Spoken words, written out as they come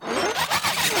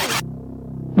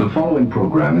following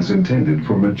program is intended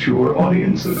for mature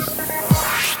audiences.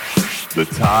 The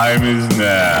time is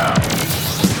now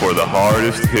for the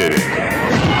hardest hitting,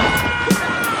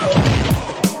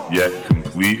 yet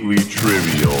completely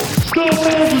trivial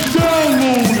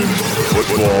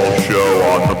football show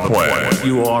on the planet.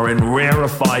 You are in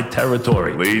rarefied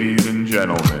territory. Ladies and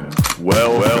gentlemen,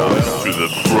 welcome to the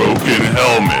Broken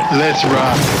Helmet. Let's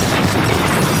rock.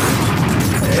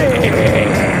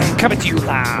 Coming to you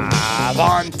live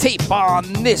on tape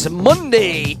on this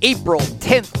Monday, April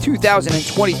 10th,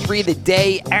 2023, the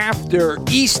day after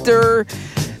Easter,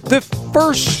 the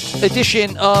first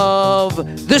edition of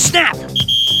The Snap,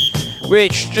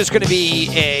 which is just going to be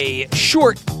a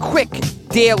short, quick,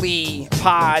 daily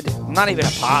pod. Not even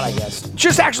a pod, I guess.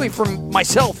 Just actually from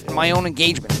myself and my own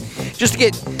engagement. Just to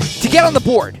get on the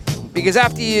board. Because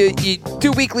after you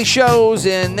do weekly shows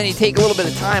and then you take a little bit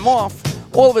of time off,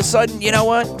 all of a sudden, you know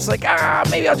what? It's like,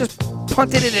 maybe I'll just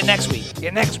punt it into next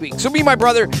week. So me and my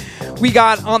brother, we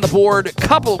got on the board a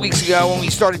couple of weeks ago when we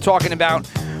started talking about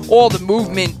all the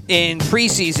movement in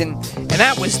preseason. And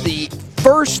that was the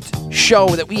first show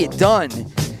that we had done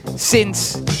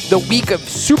since the week of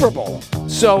Super Bowl.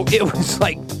 So it was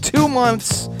like 2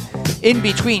 months in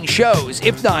between shows,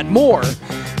 if not more.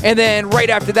 And then right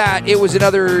after that, it was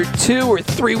another 2 or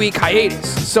 3 week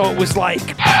hiatus. So it was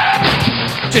like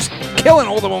just killing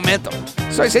all the momentum.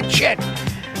 So I said, shit,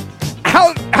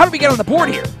 how do we get on the board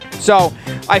here? So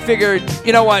I figured,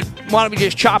 you know what, why don't we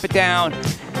just chop it down,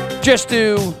 just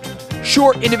do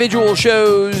short individual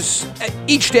shows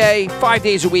each day, 5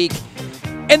 days a week,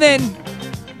 and then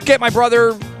get my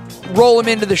brother, roll him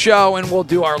into the show, and we'll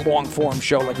do our long-form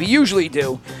show like we usually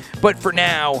do. But for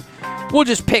now, we'll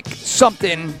just pick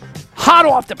something hot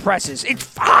off the presses.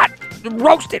 It's hot,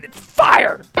 roasted, it's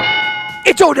fire.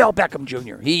 It's Odell Beckham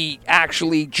Jr. He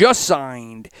actually just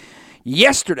signed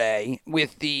yesterday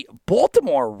with the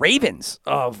Baltimore Ravens,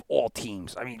 of all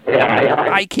teams. I mean,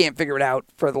 I can't figure it out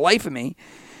for the life of me.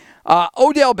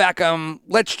 Odell Beckham,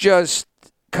 let's just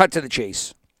cut to the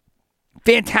chase.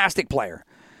 Fantastic player.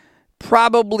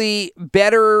 Probably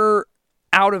better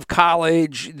out of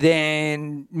college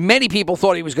than many people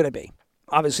thought he was going to be.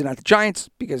 Obviously not the Giants,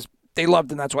 because they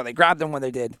loved him. That's why they grabbed him when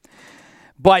they did.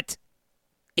 But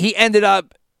he ended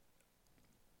up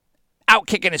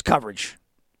out-kicking his coverage.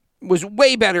 Was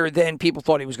way better than people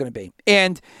thought he was going to be.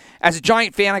 And as a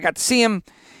Giant fan, I got to see him.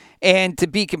 And to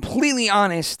be completely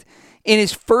honest, in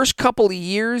his first couple of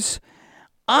years,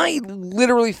 I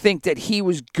literally think that he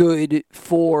was good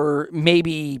for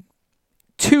maybe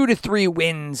 2 to 3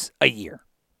 wins a year.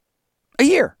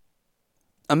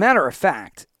 A matter of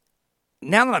fact,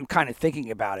 now that I'm kind of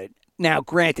thinking about it, now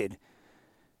granted,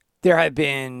 there have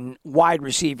been wide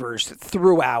receivers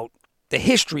throughout the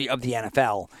history of the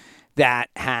NFL that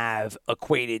have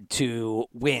equated to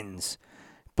wins.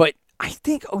 But I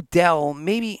think Odell,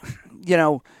 maybe,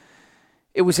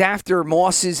 it was after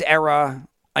Moss's era.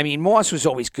 I mean, Moss was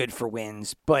always good for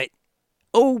wins, but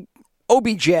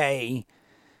OBJ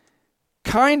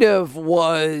kind of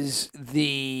was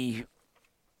the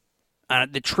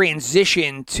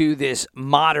transition to this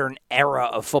modern era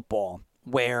of football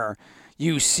where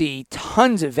you see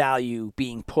tons of value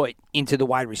being put into the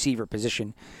wide receiver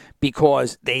position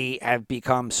because they have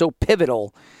become so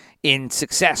pivotal in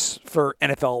success for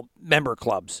NFL member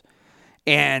clubs.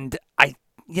 And I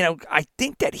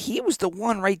think that he was the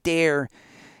one right there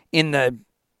in the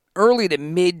early to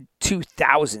mid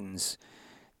 2000s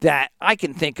that I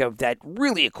can think of that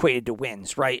really equated to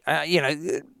wins, right?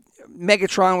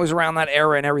 Megatron was around that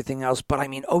era and everything else, but I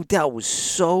mean, Odell was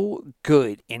so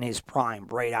good in his prime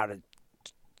right out of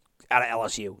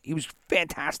LSU. He was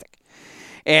fantastic.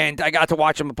 And I got to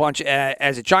watch him a bunch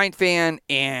as a Giant fan,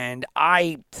 and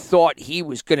I thought he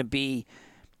was going to be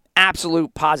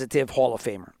absolute positive Hall of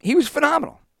Famer. He was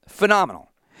phenomenal.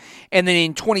 And then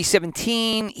in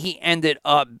 2017, he ended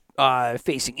up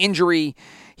facing injury.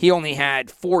 He only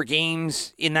had 4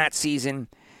 games in that season.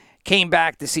 Came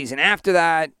back the season after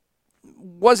that.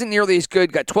 Wasn't nearly as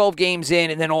good. Got 12 games in,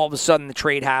 and then all of a sudden the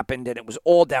trade happened, and it was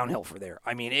all downhill for there.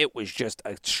 I mean, it was just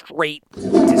a straight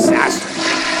disaster.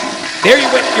 There you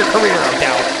went with your career,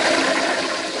 Odell.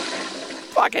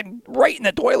 Fucking right in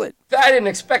the toilet. I didn't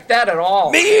expect that at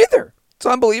all. Me either. It's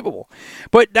unbelievable.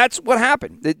 But that's what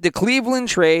happened. The Cleveland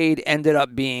trade ended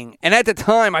up being, and at the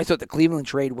time I thought the Cleveland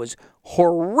trade was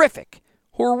horrific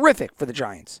for the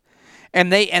Giants.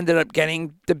 And they ended up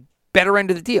getting the better end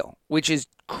of the deal, which is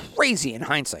crazy in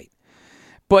hindsight.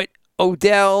 But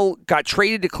Odell got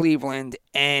traded to Cleveland,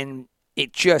 and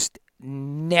it just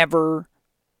never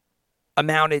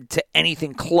amounted to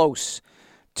anything close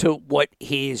to what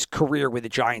his career with the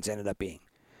Giants ended up being.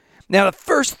 Now, the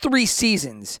first 3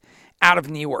 seasons out of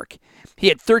New York, he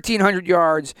had 1,300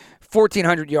 yards,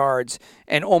 1,400 yards,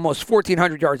 and almost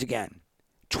 1,400 yards again.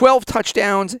 12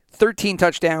 touchdowns, 13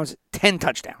 touchdowns, 10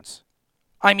 touchdowns.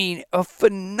 I mean, a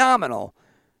phenomenal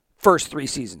first 3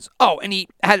 seasons. Oh, and he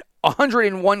had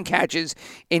 101 catches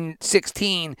in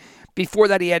 16. Before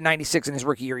that, he had 96. In his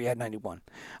rookie year, he had 91.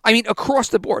 I mean, across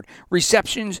the board,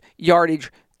 receptions,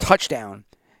 yardage, touchdown.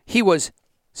 He was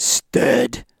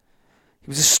stud. He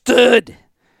was a stud.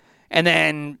 And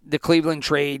then the Cleveland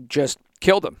trade just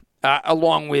killed him,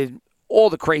 along with all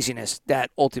the craziness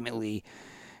that ultimately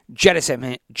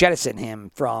jettisoned him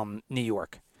from New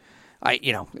York.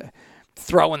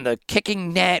 Throwing the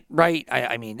kicking net, right?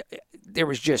 I mean, there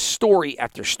was just story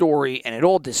after story, and it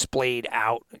all displayed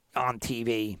out on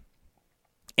TV.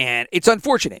 And it's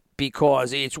unfortunate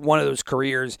because it's one of those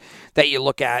careers that you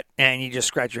look at and you just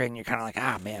scratch your head and you're kind of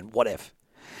like, man, what if?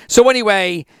 So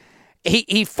anyway,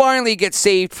 he finally gets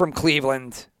saved from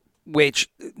Cleveland, which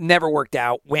never worked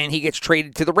out, when he gets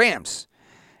traded to the Rams.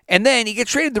 And then he gets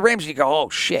traded to the Rams and you go, oh,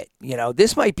 shit,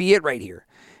 this might be it right here.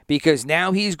 Because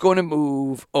now he's going to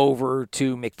move over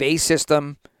to McVay's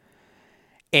system,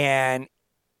 and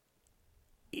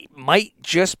it might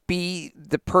just be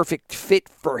the perfect fit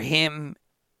for him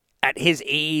at his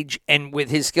age and with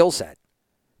his skill set,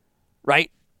 right?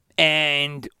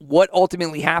 And what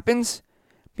ultimately happens,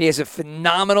 he has a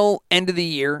phenomenal end of the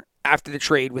year after the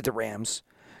trade with the Rams,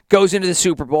 goes into the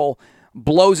Super Bowl,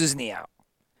 blows his knee out.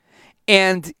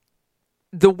 And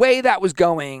the way that was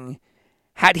going,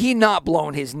 had he not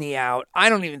blown his knee out, I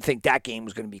don't even think that game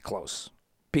was going to be close,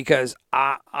 because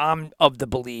I'm of the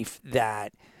belief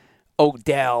that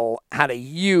Odell had a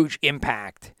huge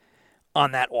impact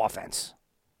on that offense,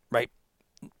 right?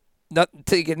 Not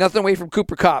to get nothing away from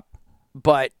Cooper Kupp,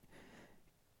 but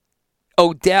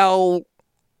Odell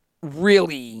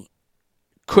really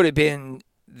could have been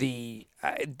the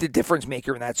difference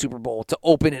maker in that Super Bowl to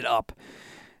open it up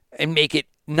and make it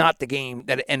not the game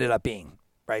that it ended up being,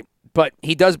 right? But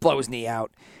he does blow his knee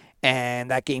out,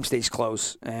 and that game stays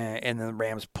close, and then the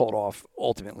Rams pull it off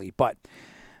ultimately. But,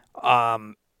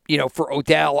 for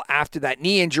Odell, after that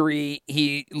knee injury,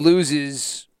 he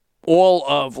loses all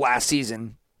of last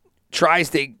season, tries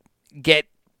to get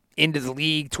into the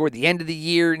league toward the end of the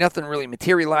year. Nothing really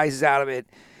materializes out of it.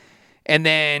 And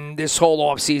then this whole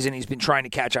offseason, he's been trying to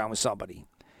catch on with somebody.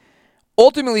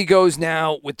 Ultimately goes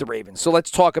now with the Ravens. So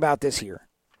let's talk about this here.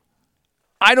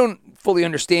 I don't fully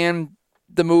understand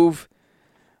the move,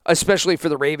 especially for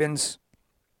the Ravens.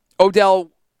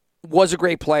 Odell was a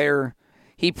great player.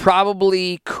 He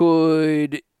probably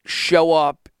could show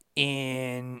up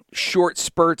in short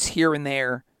spurts here and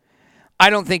there. I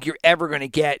don't think you're ever going to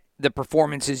get the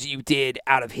performances you did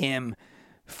out of him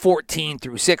 14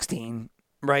 through 16,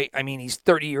 right? I mean, he's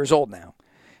 30 years old now.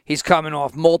 He's coming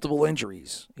off multiple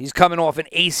injuries. He's coming off an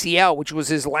ACL, which was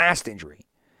his last injury.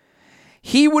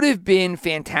 He would have been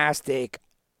fantastic,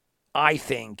 I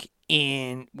think,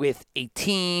 with a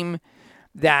team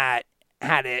that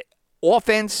had an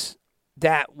offense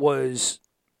that was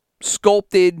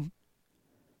sculpted,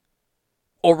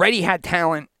 already had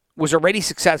talent, was already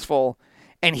successful,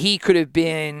 and he could have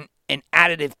been an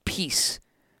additive piece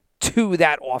to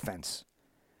that offense.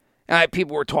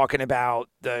 People were talking about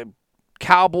the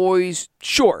Cowboys.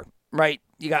 Sure, right?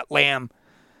 You got Lamb.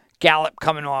 Gallup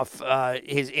coming off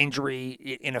his injury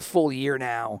in a full year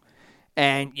now,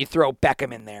 and you throw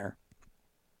Beckham in there.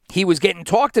 He was getting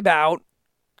talked about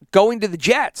going to the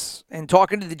Jets and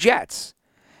talking to the Jets.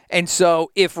 And so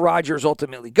if Rodgers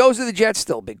ultimately goes to the Jets,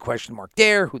 still a big question mark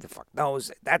there. Who the fuck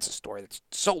knows? That's a story that's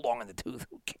so long in the tooth.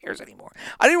 Who cares anymore?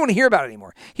 I didn't want to hear about it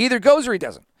anymore. He either goes or he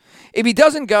doesn't. If he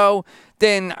doesn't go,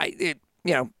 then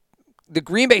the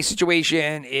Green Bay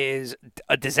situation is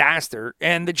a disaster,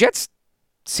 and the Jets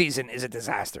season is a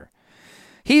disaster.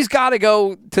 He's got to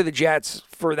go to the Jets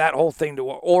for that whole thing to,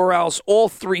 or else all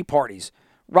three parties,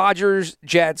 Rodgers,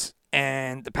 Jets,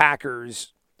 and the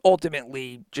Packers,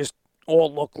 ultimately just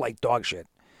all look like dog shit.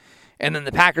 And then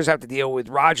the Packers have to deal with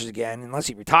Rodgers again unless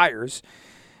he retires.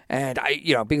 And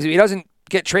because if he doesn't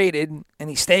get traded and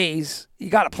he stays, you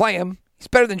got to play him. He's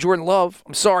better than Jordan Love.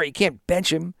 I'm sorry, you can't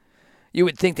bench him. You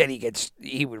would think that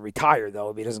he would retire though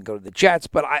if he doesn't go to the Jets,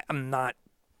 but I'm not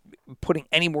putting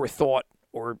any more thought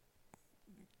or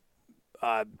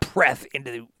breath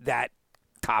into that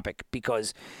topic,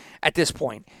 because at this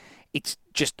point it's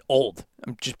just old.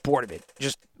 I'm just bored of it.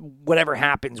 Just whatever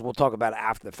happens, we'll talk about it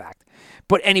after the fact.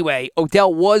 But anyway,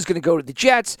 Odell was going to go to the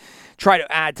Jets, try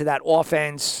to add to that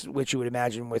offense, which you would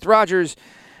imagine with Rodgers.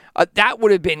 That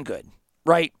would have been good,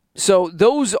 right? So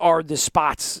those are the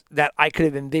spots that I could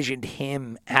have envisioned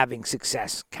him having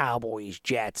success. Cowboys,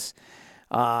 Jets.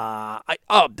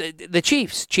 The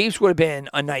Chiefs. Chiefs would have been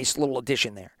a nice little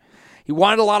addition there. He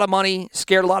wanted a lot of money,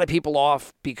 scared a lot of people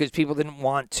off because people didn't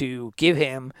want to give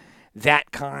him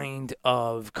that kind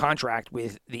of contract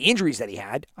with the injuries that he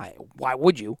had. Why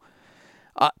would you?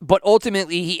 But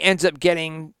ultimately, he ends up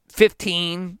getting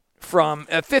 15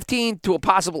 to a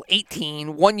possible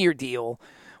 18 one-year deal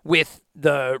with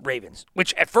the Ravens,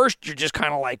 which at first you're just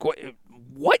kind of like,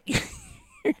 what? You're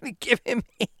going to give him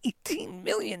 $18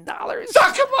 million?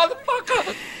 Suck a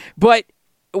motherfucker! But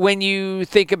when you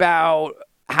think about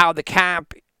how the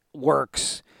cap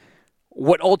works,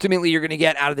 what ultimately you're going to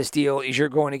get out of this deal is you're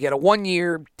going to get a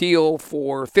one-year deal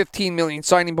for $15 million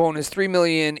signing bonus, $3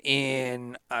 million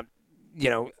in,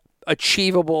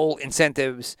 achievable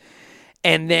incentives.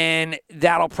 And then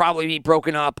that'll probably be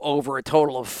broken up over a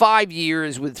total of 5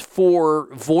 years with 4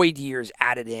 void years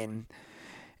added in.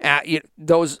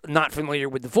 Those not familiar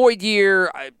with the void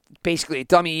year, basically a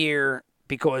dummy year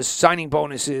because signing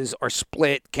bonuses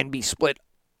can be split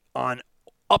on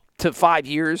up to 5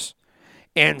 years.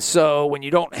 And so when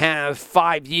you don't have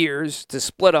 5 years to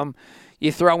split them,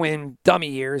 you throw in dummy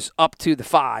years up to the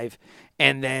 5,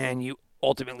 and then you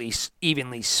ultimately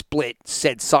evenly split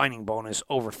said signing bonus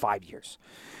over 5 years.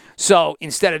 So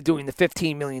instead of doing the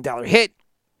 $15 million hit,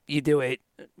 you do it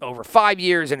over 5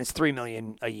 years, and it's $3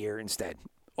 million a year instead,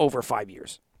 over 5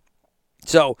 years.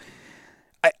 So,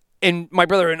 and my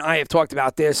brother and I have talked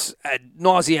about this ad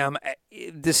nauseum.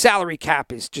 The salary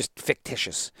cap is just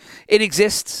fictitious. It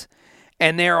exists,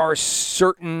 and there are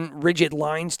certain rigid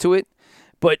lines to it,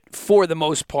 but for the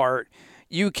most part,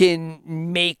 you can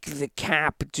make the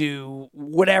cap do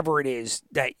whatever it is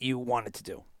that you want it to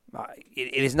do.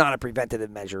 It is not a preventative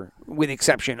measure, with the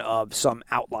exception of some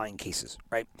outlying cases,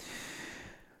 right?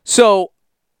 So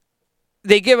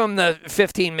they give him the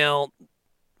 15 mil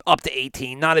up to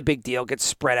 18. Not a big deal. Gets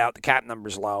spread out. The cap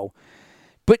number's low.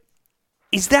 But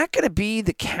is that going to be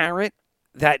the carrot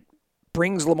that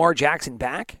brings Lamar Jackson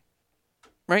back?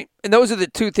 Right? And those are the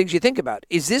two things you think about.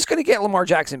 Is this going to get Lamar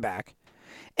Jackson back?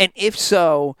 And if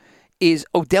so, is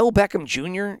Odell Beckham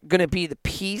Jr. going to be the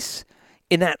piece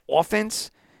in that offense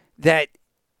that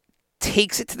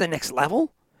takes it to the next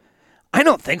level? I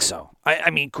don't think so. I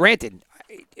mean, granted,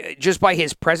 just by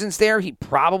his presence there, he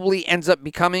probably ends up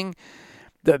becoming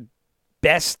the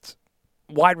best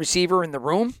wide receiver in the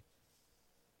room.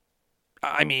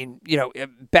 I mean,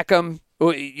 Beckham,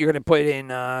 you're going to put in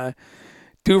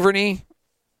Duvernay,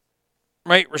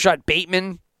 right? Rashad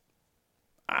Bateman.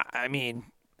 I mean,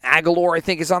 Aguilar, I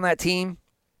think, is on that team.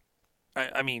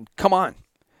 I mean, come on.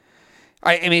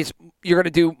 You're going to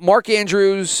do Mark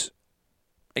Andrews,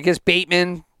 I guess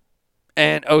Bateman,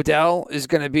 and Odell is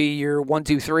going to be your 1,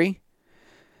 2, 3.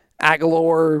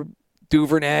 Aguilar,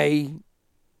 Duvernay,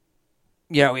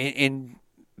 in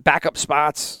backup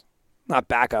spots. Not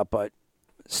backup, but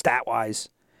stat-wise.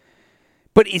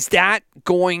 But is that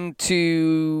going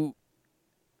to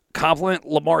complement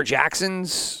Lamar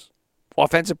Jackson's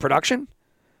offensive production?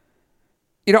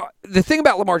 The thing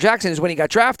about Lamar Jackson is when he got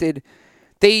drafted,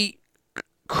 they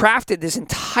crafted this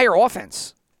entire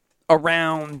offense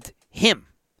around him.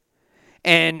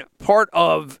 And part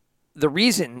of the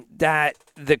reason that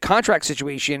the contract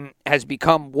situation has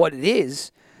become what it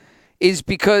is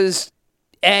because,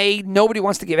 A, nobody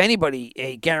wants to give anybody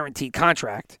a guaranteed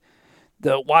contract.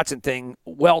 The Watson thing,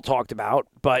 well talked about,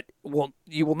 but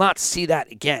you will not see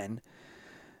that again.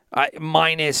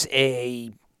 Minus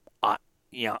a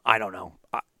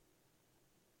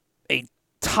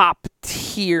top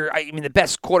tier, the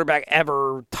best quarterback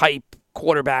ever type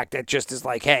quarterback that just is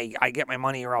like, hey, I get my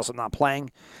money or else I'm not playing.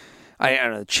 I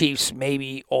don't know, the Chiefs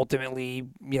maybe ultimately,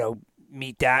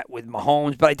 meet that with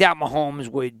Mahomes, but I doubt Mahomes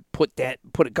would put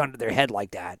a gun to their head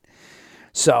like that.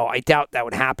 So I doubt that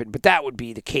would happen, but that would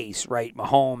be the case, right?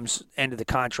 Mahomes, end of the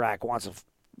contract, wants a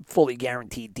fully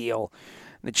guaranteed deal.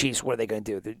 And the Chiefs, what are they going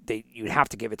to do? You'd have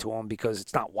to give it to him because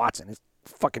it's not Watson. It's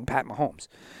fucking Pat Mahomes.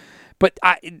 But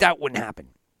that wouldn't happen.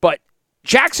 But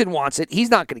Jackson wants it. He's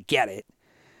not going to get it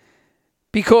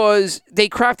because they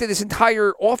crafted this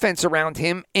entire offense around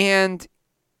him, and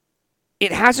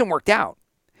it hasn't worked out.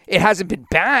 It hasn't been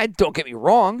bad, don't get me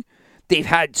wrong. They've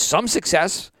had some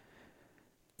success.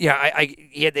 Yeah,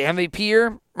 he had the MVP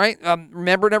year, right?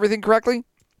 Remembering everything correctly?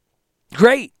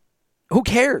 Great. Who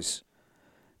cares?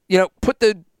 Put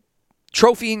the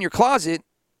trophy in your closet,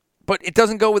 but it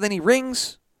doesn't go with any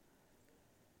rings.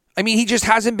 He just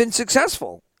hasn't been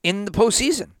successful in the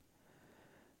postseason.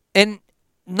 And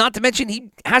not to mention,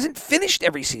 he hasn't finished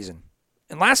every season.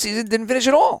 And last season didn't finish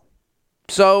at all.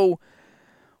 So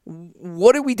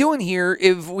What are we doing here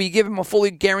if we give him a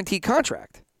fully guaranteed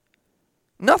contract?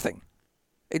 Nothing.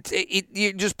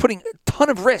 You're just putting a ton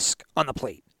of risk on the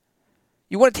plate.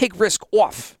 You want to take risk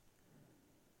off.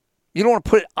 You don't want to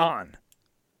put it on.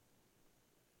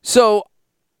 So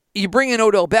you bring in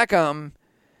Odell Beckham,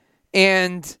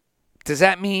 and does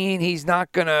that mean he's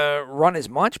not going to run as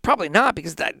much? Probably not,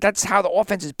 because that's how the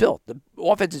offense is built. The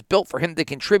offense is built for him to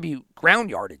contribute ground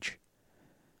yardage.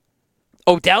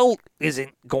 Odell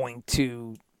isn't going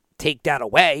to take that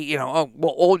away.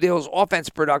 Odell's offense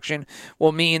production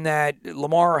will mean that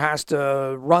Lamar has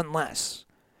to run less.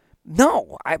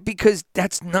 No, because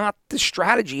that's not the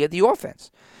strategy of the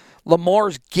offense.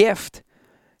 Lamar's gift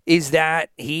is that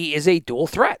he is a dual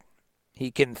threat. He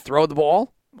can throw the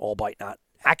ball, albeit not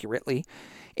accurately,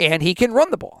 and he can run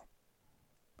the ball.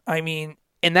 And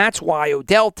that's why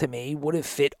Odell, to me, would have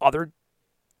fit other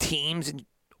teams and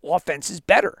offenses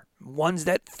better. Ones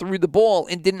that threw the ball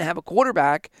and didn't have a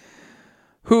quarterback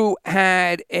who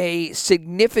had a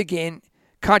significant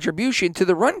contribution to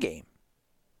the run game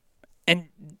and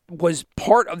was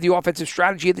part of the offensive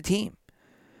strategy of the team.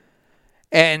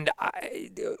 And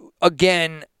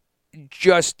again,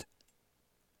 just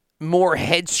more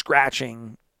head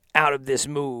scratching out of this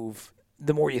move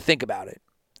the more you think about it.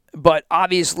 But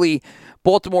obviously,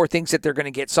 Baltimore thinks that they're going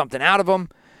to get something out of him.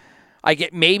 I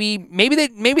get maybe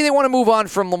they want to move on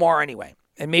from Lamar anyway,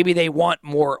 and maybe they want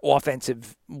more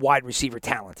offensive wide receiver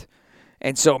talent,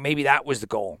 and so maybe that was the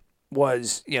goal.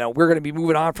 Was we're going to be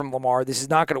moving on from Lamar. This is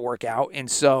not going to work out,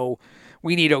 and so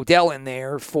we need Odell in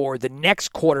there for the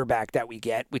next quarterback that we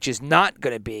get, which is not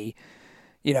going to be,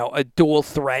 a dual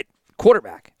threat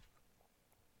quarterback.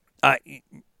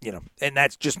 And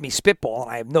that's just me spitballing.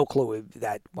 I have no clue if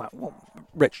that. Well,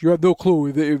 Rich, you have no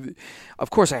clue. Of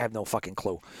course, I have no fucking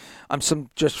clue. I'm some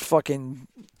just fucking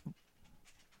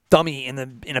dummy in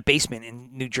a basement in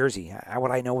New Jersey. How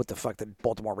would I know what the fuck the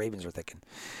Baltimore Ravens are thinking?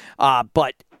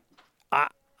 But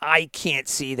I can't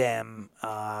see them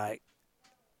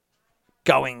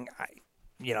going,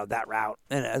 that route.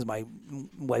 And as my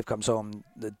wife comes home,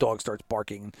 the dog starts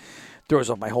barking, throws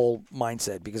off my whole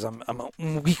mindset because I'm a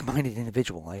weak-minded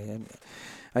individual. I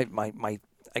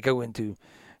go into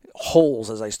holes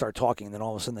as I start talking, and then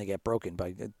all of a sudden they get broken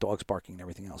by dogs barking and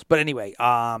everything else. But anyway,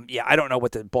 I don't know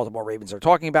what the Baltimore Ravens are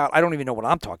talking about. I don't even know what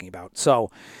I'm talking about.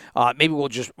 So maybe we'll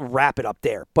just wrap it up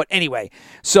there. But anyway,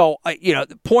 so,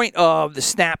 the point of the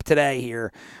snap today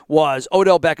here was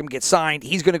Odell Beckham gets signed.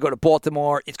 He's going to go to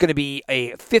Baltimore. It's going to be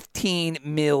a $15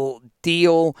 million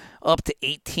deal up to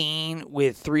 18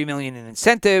 with $3 million in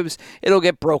incentives. It'll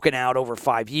get broken out over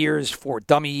 5 years, 4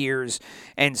 dummy years,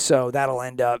 and so that'll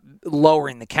end up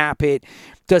lowering the cap hit.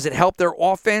 Does it help their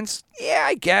offense? Yeah,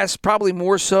 I guess probably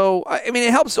more so.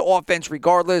 It helps the offense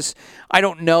regardless. I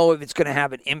don't know if it's going to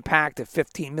have an impact of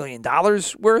 $15 million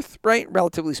worth, right,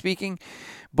 relatively speaking.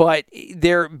 But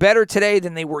they're better today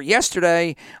than they were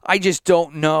yesterday. I just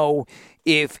don't know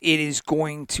if it is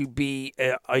going to be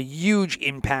a huge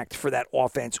impact for that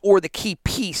offense or the key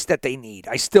piece that they need.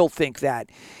 I still think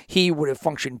that he would have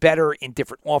functioned better in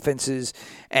different offenses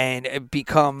and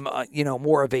become,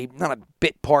 more of not a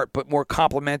bit part, but more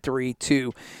complementary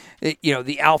to,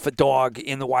 the alpha dog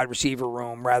in the wide receiver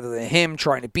room rather than him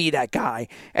trying to be that guy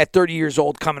at 30 years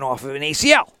old coming off of an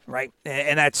ACL, right?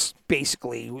 And that's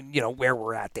basically, where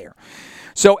we're at there.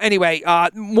 So anyway,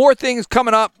 more things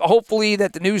coming up. Hopefully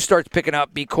that the news starts picking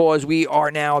up because we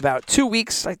are now about 2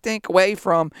 weeks, I think, away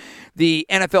from the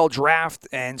NFL draft.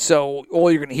 And so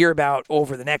all you're going to hear about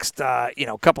over the next,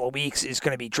 couple of weeks is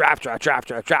going to be draft,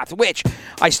 which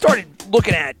I started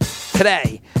looking at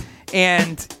today.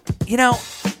 And,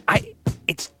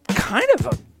 it's kind of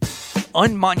a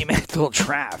unmonumental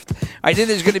draft. I think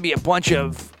there's going to be a bunch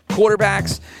of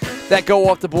quarterbacks that go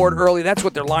off the board early. That's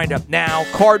what they're lined up now.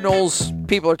 Cardinals,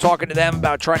 people are talking to them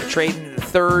about trying to trade into the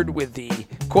third with the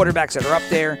quarterbacks that are up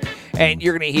there. And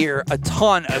you're going to hear a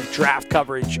ton of draft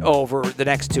coverage over the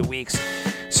next 2 weeks.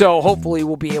 So hopefully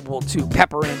we'll be able to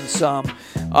pepper in some,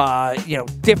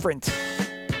 different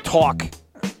talk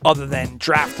other than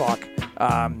draft talk,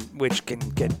 which can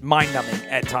get mind-numbing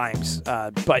at times.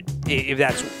 But if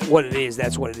that's what it is,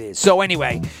 that's what it is. So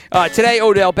anyway, today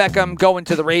Odell Beckham going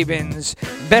to the Ravens.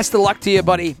 Best of luck to you,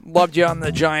 buddy. Loved you on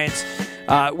the Giants.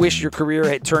 Wish your career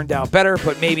had turned out better,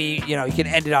 but maybe, you can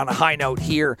end it on a high note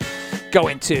here,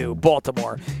 going to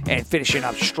Baltimore and finishing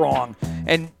up strong.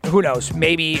 And who knows,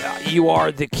 maybe you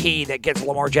are the key that gets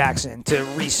Lamar Jackson to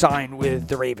re-sign with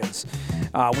the Ravens.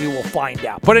 We will find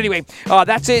out. But anyway,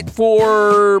 that's it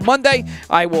for Monday.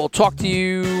 I will talk to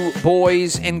you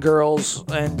boys and girls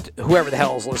and whoever the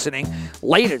hell is listening.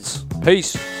 Laters.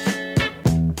 Peace.